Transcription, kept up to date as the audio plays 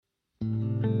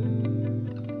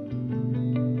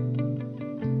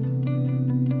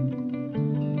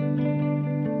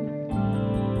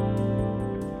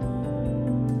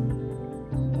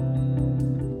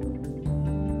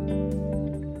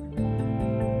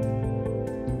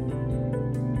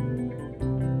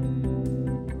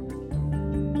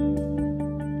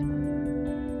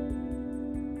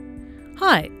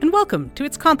Hi, and welcome to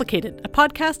It's Complicated, a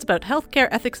podcast about healthcare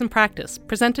ethics and practice,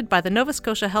 presented by the Nova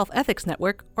Scotia Health Ethics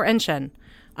Network, or NSHEN.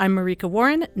 I'm Marika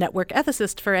Warren, network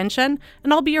ethicist for NSHEN,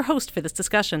 and I'll be your host for this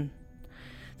discussion.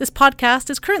 This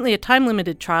podcast is currently a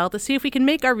time-limited trial to see if we can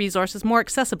make our resources more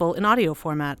accessible in audio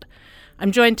format.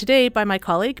 I'm joined today by my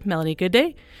colleague, Melanie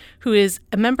Goodday, who is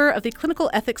a member of the Clinical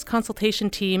Ethics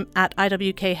Consultation Team at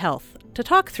IWK Health, to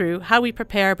talk through how we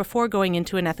prepare before going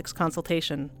into an ethics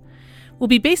consultation. We'll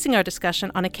be basing our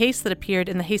discussion on a case that appeared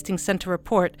in the Hastings Centre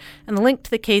report, and the link to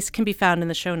the case can be found in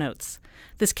the show notes.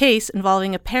 This case,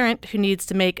 involving a parent who needs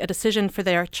to make a decision for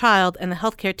their child and the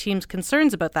healthcare team's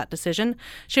concerns about that decision,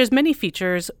 shares many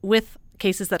features with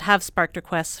cases that have sparked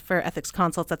requests for ethics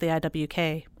consults at the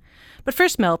IWK. But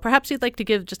first, Mel, perhaps you'd like to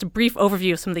give just a brief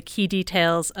overview of some of the key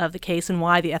details of the case and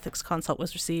why the ethics consult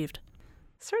was received.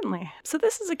 Certainly. So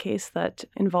this is a case that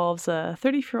involves a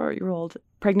 34-year-old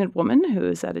pregnant woman who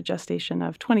is at a gestation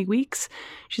of 20 weeks.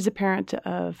 She's a parent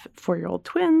of 4-year-old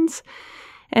twins,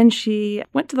 and she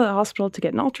went to the hospital to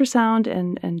get an ultrasound,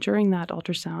 and during that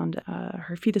ultrasound,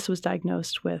 her fetus was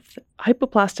diagnosed with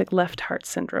hypoplastic left heart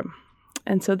syndrome.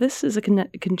 And so this is a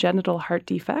congenital heart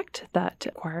defect that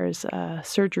requires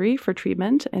surgery for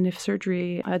treatment. And if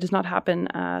surgery does not happen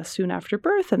soon after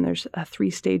birth, and there's a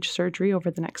 3-stage surgery over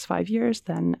the next 5 years,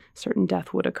 then certain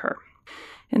death would occur.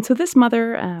 And so this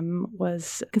mother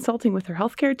was consulting with her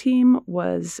healthcare team,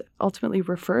 was ultimately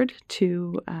referred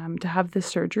to have this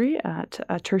surgery at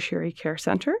a tertiary care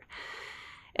center.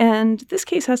 And this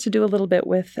case has to do a little bit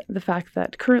with the fact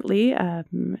that currently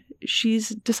she's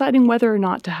deciding whether or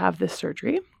not to have this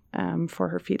surgery for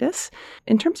her fetus.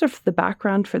 In terms of the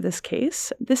background for this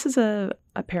case, this is a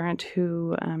parent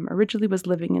who originally was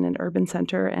living in an urban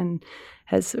center and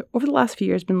has, over the last few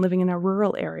years, been living in a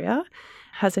rural area,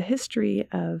 has a history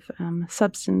of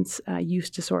substance use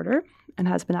disorder, and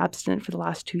has been abstinent for the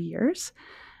last 2 years.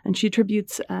 And she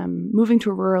attributes moving to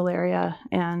a rural area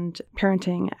and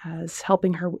parenting as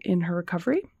helping her in her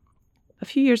recovery. A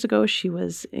few years ago, she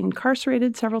was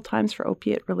incarcerated several times for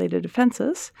opiate-related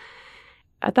offenses.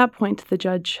 At that point, the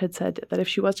judge had said that if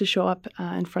she was to show up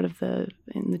involved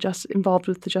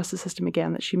with the justice system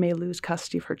again, that she may lose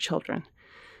custody of her children.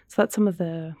 So that's some of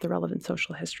the relevant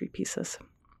social history pieces.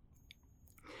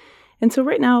 And so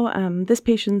right now, this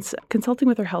patient's consulting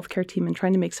with her healthcare team and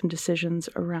trying to make some decisions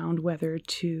around whether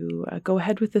to go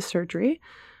ahead with the surgery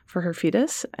for her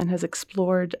fetus, and has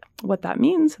explored what that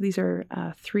means. These are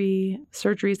 3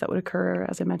 surgeries that would occur,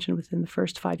 as I mentioned, within the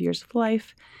first 5 years of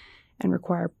life, and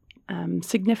require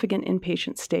significant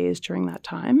inpatient stays during that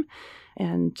time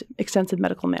and extensive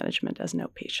medical management as an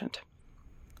outpatient.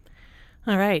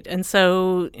 All right. And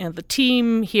so the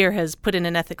team here has put in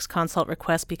an ethics consult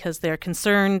request because they're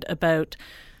concerned about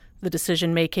the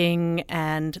decision-making,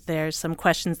 and there's some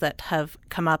questions that have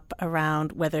come up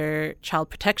around whether child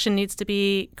protection needs to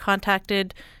be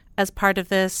contacted as part of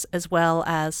this, as well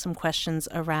as some questions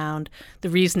around the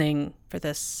reasoning for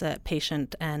this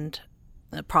patient and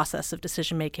the process of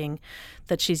decision-making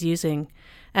that she's using.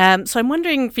 So I'm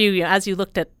wondering for you, as you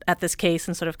looked at this case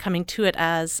and sort of coming to it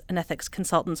as an ethics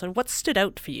consultant, sort of what stood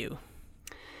out for you?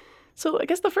 So I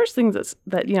guess the first thing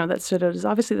that stood out is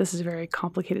obviously this is a very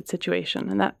complicated situation,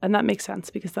 and that makes sense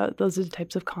because those are the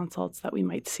types of consults that we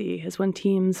might see is when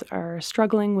teams are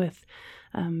struggling with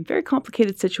very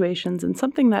complicated situations and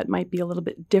something that might be a little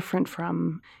bit different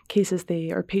from cases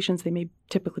patients they may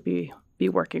typically be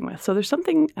working with. So there's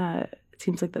something it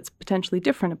seems like that's potentially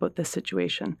different about this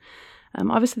situation.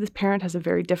 Obviously, this parent has a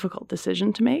very difficult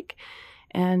decision to make,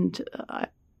 and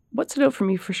what stood out for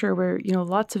me for sure were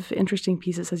lots of interesting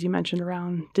pieces, as you mentioned,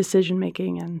 around decision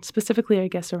making, and specifically, I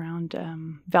guess, around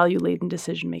value-laden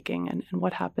decision making, and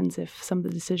what happens if some of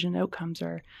the decision outcomes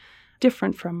are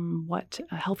different from what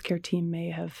a healthcare team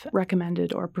may have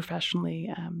recommended or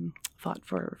professionally thought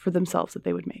for themselves that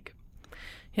they would make.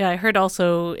 Yeah, I heard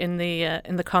also in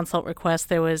the consult request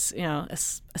there was a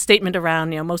statement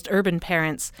around most urban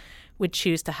parents would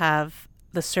choose to have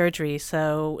the surgery.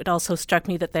 So it also struck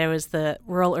me that there was the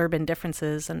rural-urban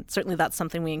differences, and certainly that's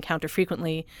something we encounter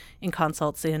frequently in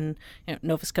consults in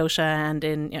Nova Scotia and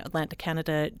in Atlantic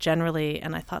Canada generally.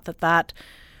 And I thought that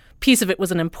piece of it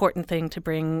was an important thing to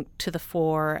bring to the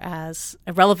fore as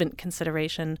a relevant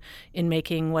consideration in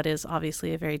making what is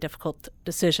obviously a very difficult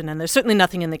decision. And there's certainly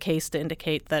nothing in the case to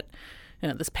indicate that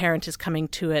this parent is coming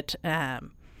to it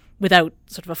without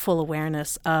sort of a full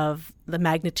awareness of the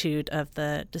magnitude of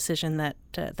the decision that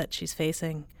she's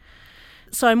facing.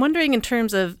 So I'm wondering, in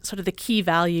terms of sort of the key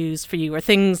values for you, or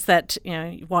things that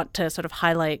you want to sort of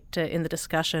highlight in the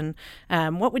discussion,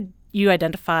 what would you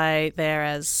identify there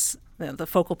as the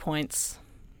focal points?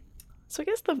 So I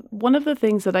guess one of the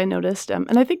things that I noticed,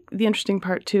 and I think the interesting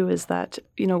part too, is that,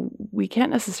 we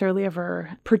can't necessarily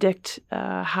ever predict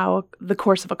how the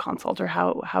course of a consult or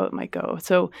how it might go.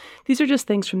 So these are just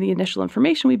things from the initial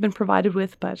information we've been provided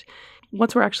with, but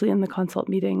once we're actually in the consult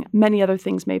meeting, many other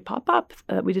things may pop up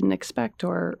that we didn't expect,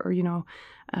 or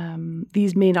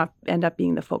these may not end up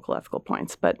being the focal ethical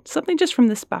points. But something just from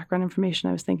this background information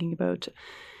I was thinking about,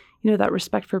 that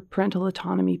respect for parental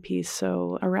autonomy piece.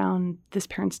 So around this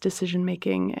parent's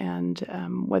decision-making and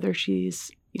whether she's,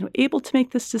 able to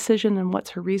make this decision and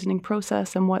what's her reasoning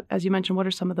process and what, as you mentioned, what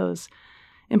are some of those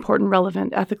important,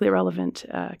 relevant, ethically relevant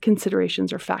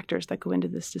considerations or factors that go into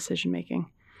this decision-making.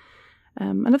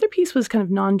 Another piece was kind of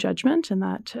non-judgment, and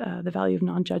that the value of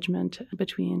non-judgment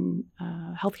between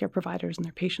healthcare providers and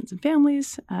their patients and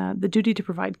families. The duty to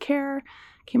provide care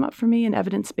came up for me in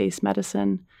evidence-based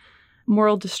medicine.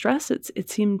 Moral distress, it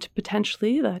seemed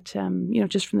potentially that,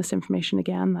 just from this information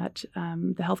again, that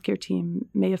the healthcare team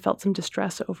may have felt some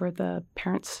distress over the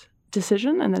parent's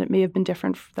decision, and that it may have been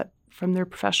different from their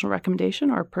professional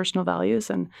recommendation or personal values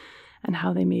and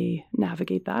how they may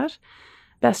navigate that.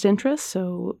 Best interest,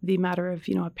 so the matter of,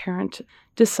 a parent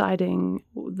deciding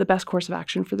the best course of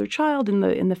action for their child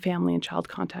in the family and child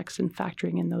context and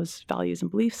factoring in those values and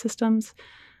belief systems,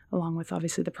 along with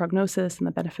obviously the prognosis and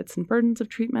the benefits and burdens of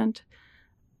treatment.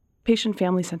 Patient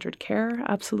family-centered care,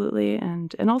 absolutely,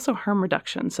 and also harm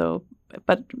reduction. So,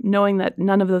 but knowing that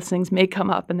none of those things may come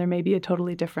up and there may be a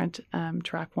totally different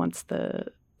track once the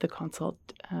consult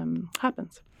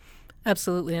happens.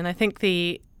 Absolutely, and I think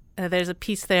there's a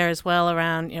piece there as well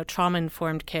around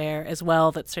trauma-informed care as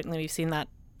well. That certainly we've seen that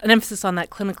an emphasis on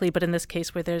that clinically, but in this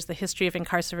case where there's the history of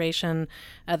incarceration,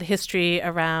 the history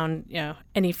around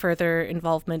any further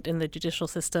involvement in the judicial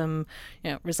system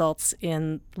results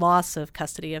in loss of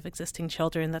custody of existing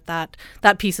children,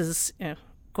 that piece is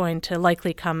going to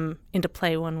likely come into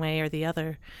play one way or the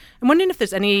other. I'm wondering if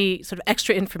there's any sort of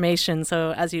extra information.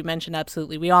 So as you mentioned,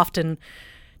 absolutely, we often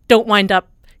don't wind up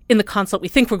in the consult we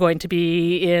think we're going to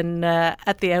be in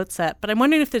at the outset, but I'm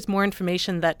wondering if there's more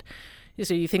information that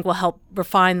so you think will help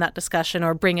refine that discussion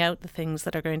or bring out the things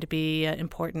that are going to be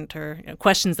important or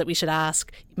questions that we should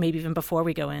ask maybe even before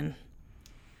we go in.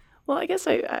 Well, I guess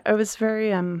I was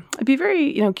very I'd be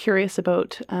very curious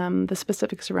about the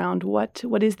specifics around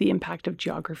what is the impact of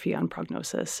geography on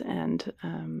prognosis and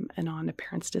on a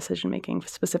parent's decision making,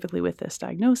 specifically with this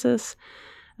diagnosis.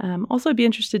 Also, I'd be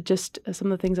interested just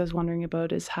some of the things I was wondering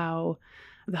about is how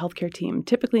the healthcare team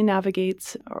typically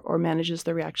navigates or manages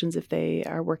their reactions if they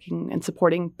are working and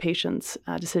supporting patients'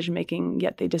 decision-making,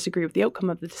 yet they disagree with the outcome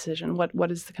of the decision.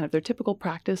 What is the kind of their typical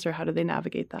practice, or how do they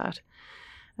navigate that?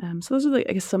 So those are,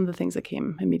 I guess, some of the things that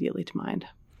came immediately to mind.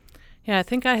 Yeah, I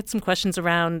think I had some questions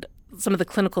around some of the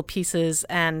clinical pieces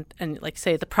and like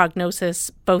say the prognosis,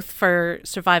 both for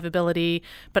survivability,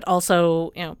 but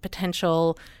also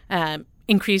potential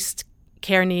increased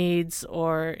care needs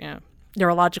or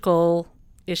neurological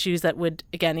issues that would,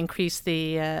 again, increase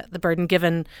the burden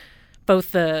given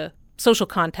both the social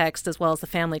context as well as the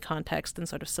family context and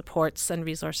sort of supports and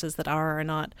resources that are or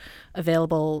not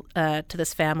available to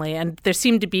this family. And there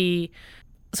seemed to be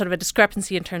sort of a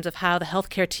discrepancy in terms of how the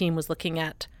healthcare team was looking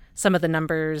at some of the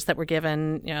numbers that were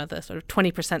given, the sort of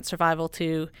 20% survival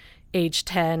to age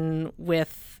 10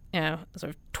 with sort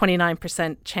of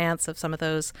 29% chance of some of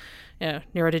those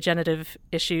neurodegenerative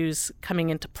issues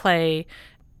coming into play.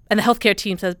 And the healthcare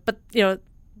team says, but,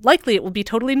 likely it will be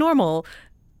totally normal.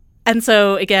 And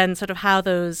so, again, sort of how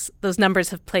those numbers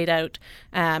have played out.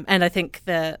 And I think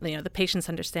the patient's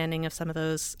understanding of some of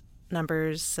those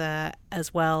numbers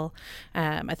as well.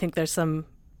 I think there's some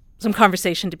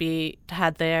conversation to be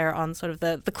had there on sort of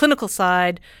the clinical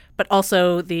side, but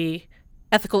also the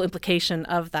ethical implication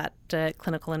of that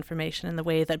clinical information and the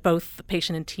way that both the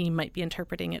patient and team might be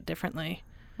interpreting it differently.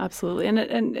 Absolutely.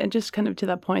 And just kind of to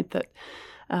that point that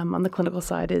on the clinical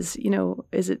side is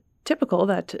it typical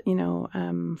that,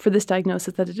 for this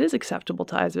diagnosis that it is acceptable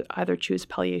to either choose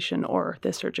palliation or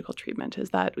the surgical treatment? Is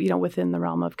that, within the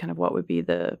realm of kind of what would be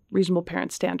the reasonable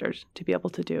parent standard to be able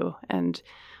to do? And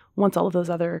once all of those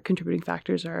other contributing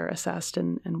factors are assessed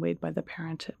and weighed by the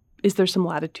parent, is there some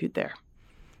latitude there?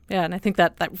 Yeah, and I think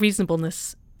that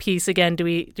reasonableness piece, again, do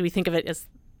we think of it as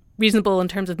reasonable in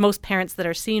terms of most parents that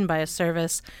are seen by a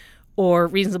service, or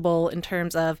reasonable in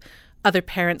terms of other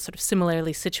parents sort of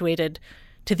similarly situated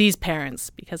to these parents?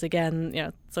 Because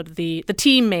again, sort of the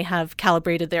team may have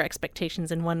calibrated their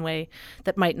expectations in one way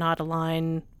that might not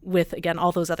align with, again,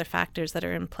 all those other factors that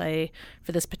are in play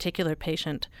for this particular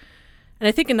patient. And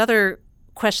I think another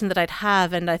question that I'd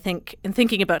have, and I think in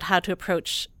thinking about how to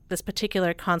approach this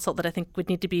particular consult that I think would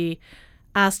need to be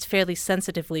asked fairly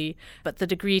sensitively, but the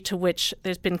degree to which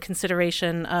there's been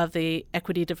consideration of the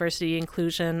equity, diversity,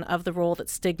 inclusion, of the role that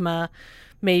stigma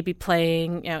may be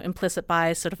playing, implicit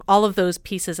bias, sort of all of those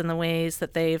pieces and the ways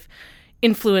that they've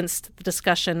influenced the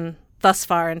discussion thus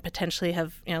far and potentially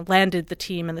have landed the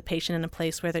team and the patient in a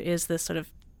place where there is this sort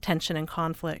of tension and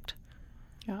conflict.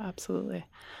 Yeah, absolutely.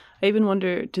 I even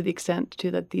wonder to the extent,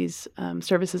 too, that these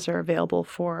services are available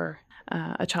for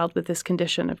a child with this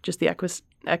condition of just the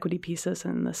equity pieces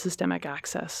and the systemic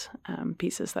access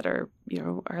pieces that are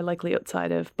likely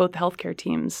outside of both the healthcare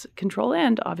team's control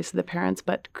and obviously the parents,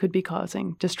 but could be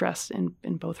causing distress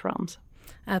in both realms.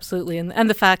 Absolutely. And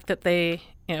the fact that they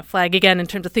flag, again, in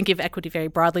terms of thinking of equity very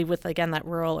broadly with, again, that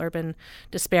rural-urban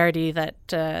disparity, that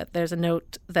there's a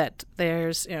note that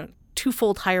there's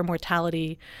twofold higher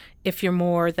mortality if you're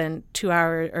more than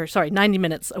 90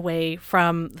 minutes away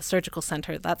from the surgical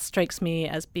center. That strikes me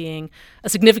as being a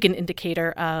significant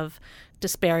indicator of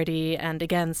disparity and,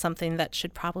 again, something that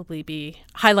should probably be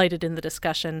highlighted in the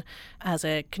discussion as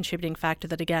a contributing factor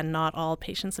that, again, not all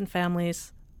patients and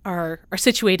families are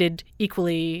situated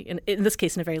equally, in this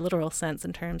case in a very literal sense,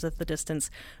 in terms of the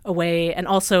distance away, and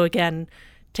also, again,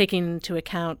 taking into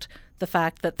account the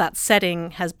fact that that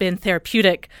setting has been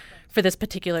therapeutic for this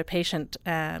particular patient,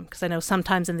 because I know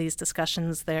sometimes in these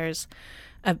discussions there's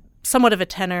somewhat of a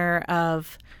tenor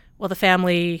of, well, the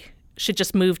family should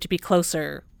just move to be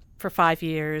closer for 5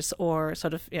 years, or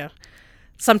sort of,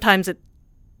 sometimes it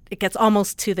gets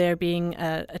almost to there being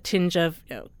a tinge of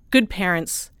good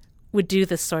parents would do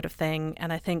this sort of thing.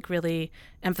 And I think really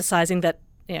emphasizing that,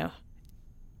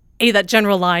 that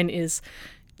general line is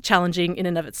challenging in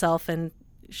and of itself and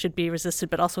should be resisted,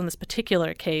 but also in this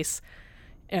particular case,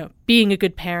 being a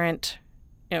good parent,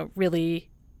 really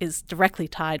is directly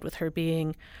tied with her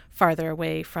being farther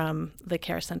away from the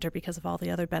care center because of all the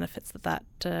other benefits that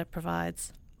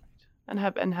provides.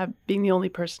 And being the only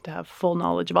person to have full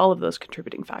knowledge of all of those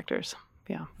contributing factors.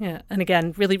 Yeah. Yeah. And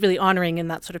again, really, really honoring in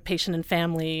that sort of patient and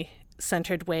family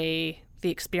centered way the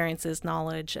experiences,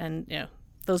 knowledge, and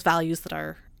those values that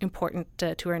are important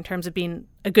to her in terms of being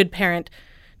a good parent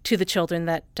to the children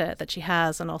that she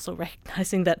has, and also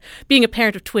recognizing that being a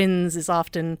parent of twins is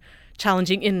often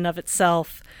challenging in and of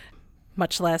itself,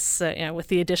 much less with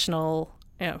the additional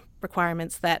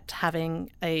requirements that having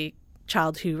a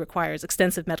child who requires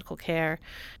extensive medical care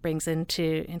brings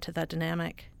into that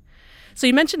dynamic. So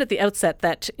you mentioned at the outset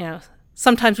that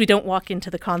sometimes we don't walk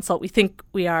into the consult, we think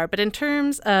we are, but in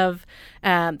terms of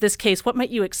this case, what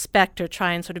might you expect or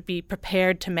try and sort of be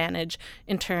prepared to manage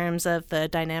in terms of the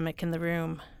dynamic in the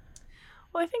room?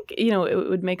 Well, I think, it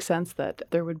would make sense that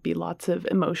there would be lots of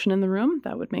emotion in the room.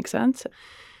 That would make sense.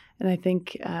 And I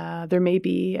think there may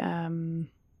be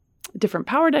different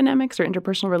power dynamics or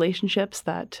interpersonal relationships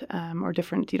that, or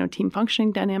different, team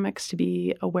functioning dynamics to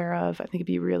be aware of. I think it'd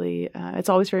be really, it's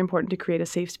always very important to create a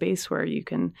safe space where you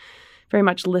can very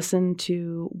much listen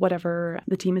to whatever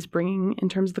the team is bringing in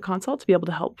terms of the consult to be able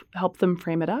to help them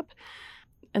frame it up.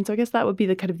 And so I guess that would be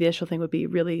the kind of the initial thing, would be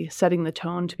really setting the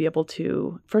tone to be able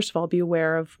to, first of all, be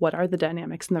aware of what are the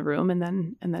dynamics in the room, and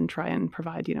then try and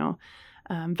provide,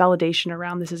 validation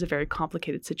around this is a very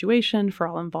complicated situation for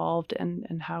all involved,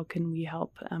 and how can we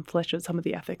help flesh out some of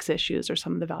the ethics issues or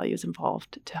some of the values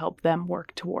involved to help them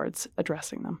work towards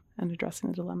addressing them and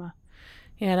addressing the dilemma.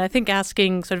 Yeah, and I think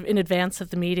asking sort of in advance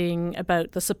of the meeting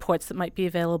about the supports that might be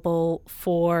available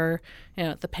for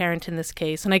the parent in this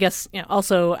case. And I guess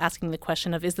also asking the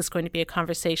question of, is this going to be a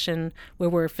conversation where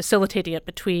we're facilitating it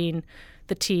between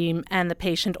the team and the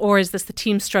patient, or is this the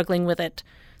team struggling with it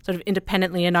sort of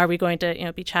independently, and are we going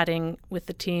to be chatting with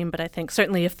the team? But I think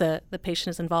certainly if the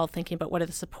patient is involved, thinking about what are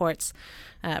the supports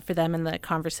for them in the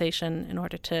conversation in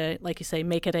order to, like you say,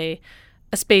 make it a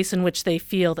space in which they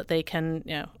feel that they can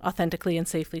authentically and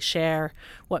safely share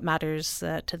what matters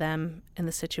to them in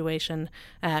the situation.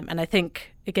 And I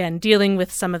think, again, dealing with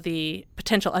some of the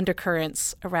potential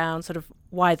undercurrents around sort of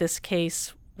why this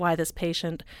case, why this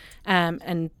patient,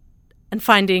 and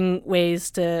finding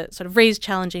ways to sort of raise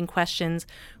challenging questions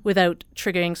without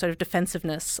triggering sort of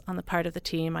defensiveness on the part of the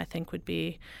team, I think would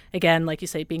be, again, like you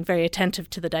say, being very attentive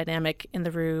to the dynamic in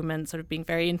the room and sort of being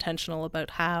very intentional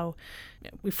about how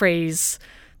we phrase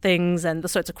things and the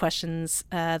sorts of questions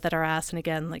that are asked. And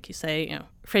again, like you say,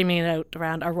 framing it out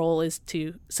around our role is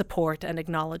to support and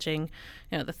acknowledging,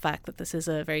 the fact that this is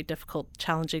a very difficult,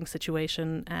 challenging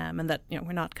situation, and that,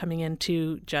 we're not coming in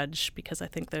to judge, because I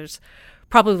think there's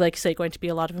probably, like you say, going to be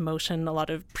a lot of emotion, a lot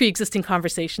of pre-existing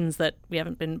conversations that we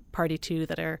haven't been party to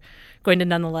that are going to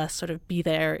nonetheless sort of be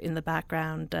there in the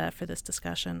background for this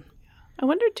discussion. I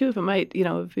wonder, too, if it might,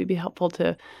 if it'd be helpful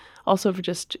to Also for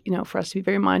just, for us to be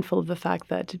very mindful of the fact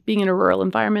that being in a rural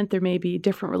environment, there may be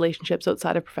different relationships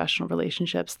outside of professional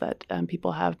relationships that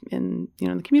people have in,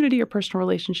 in the community or personal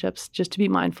relationships, just to be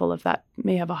mindful of that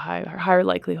may have a higher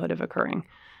likelihood of occurring.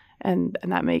 And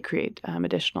that may create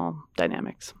additional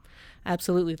dynamics.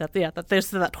 Absolutely. That there's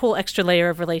that whole extra layer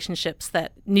of relationships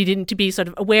that needing to be sort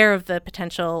of aware of the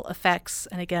potential effects.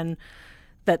 And again,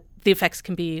 that the effects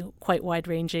can be quite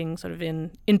wide-ranging, sort of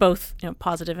in both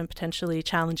positive and potentially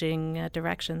challenging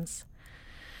directions.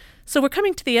 So we're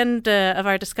coming to the end of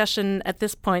our discussion at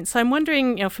this point. So I'm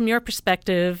wondering, from your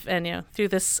perspective and through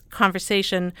this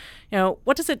conversation,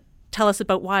 what does it tell us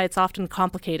about why it's often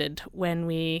complicated when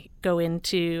we go in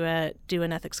to do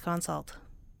an ethics consult?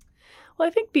 Well,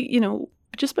 I think,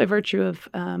 just by virtue of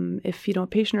if, a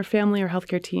patient or family or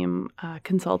healthcare team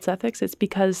consults ethics, it's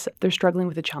because they're struggling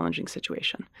with a challenging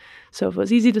situation. So if it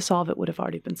was easy to solve, it would have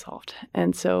already been solved.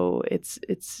 And so it's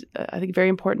I think, very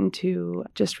important to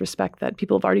just respect that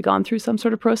people have already gone through some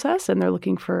sort of process and they're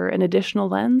looking for an additional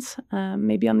lens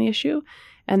maybe on the issue,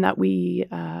 and that we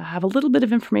have a little bit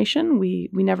of information. We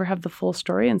never have the full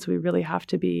story, and so we really have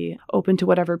to be open to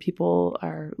whatever people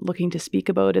are looking to speak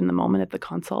about in the moment at the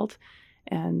consult,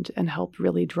 and help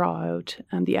really draw out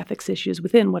the ethics issues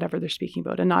within whatever they're speaking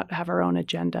about, and not have our own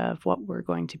agenda of what we're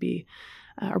going to be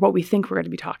or what we think we're going to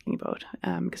be talking about,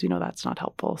 because we know that's not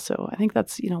helpful. So I think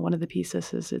that's one of the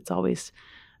pieces is it's always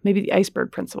maybe the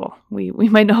iceberg principle. We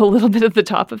might know a little bit at the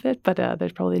top of it, but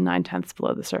there's probably 9/10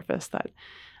 below the surface that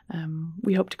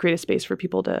we hope to create a space for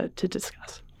people to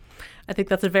discuss. I think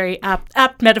that's a very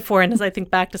apt metaphor, and as I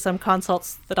think back to some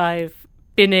consults that I've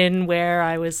been in where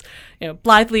I was,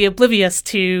 blithely oblivious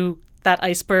to that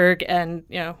iceberg, and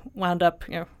wound up,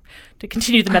 to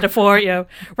continue the metaphor,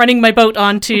 running my boat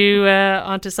onto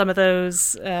some of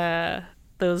those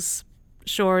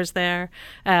shores there.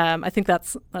 I think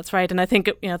that's right, and I think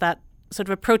that sort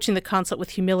of approaching the consult with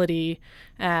humility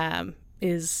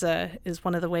is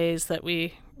one of the ways that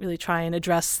we really try and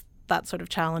address that sort of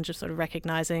challenge of sort of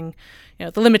recognizing,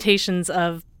 the limitations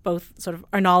of both sort of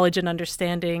our knowledge and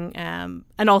understanding,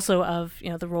 and also of,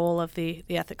 the role of the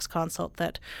ethics consult,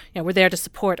 that, we're there to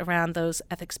support around those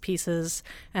ethics pieces.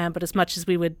 But as much as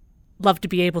we would love to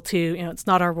be able to, it's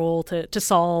not our role to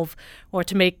solve or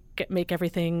to make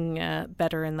everything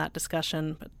better in that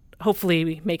discussion. But hopefully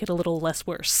we make it a little less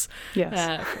worse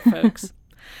for folks.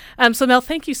 So Mel,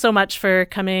 thank you so much for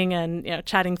coming and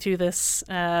chatting through this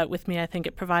with me. I think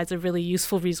it provides a really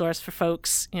useful resource for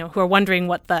folks who are wondering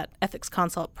what that ethics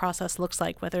consult process looks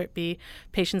like, whether it be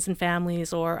patients and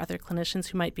families or other clinicians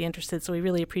who might be interested. So we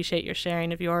really appreciate your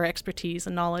sharing of your expertise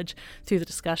and knowledge through the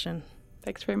discussion.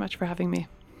 Thanks very much for having me.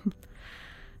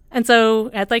 And so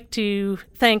I'd like to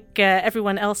thank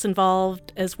everyone else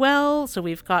involved as well. So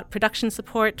we've got production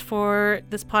support for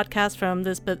this podcast from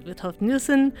Lisbeth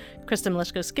Withoff-Nielsen, Krista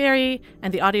Milishko-Scary,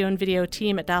 and the audio and video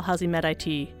team at Dalhousie Med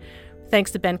IT.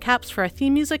 Thanks to Ben Capps for our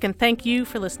theme music, and thank you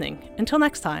for listening. Until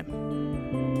next time.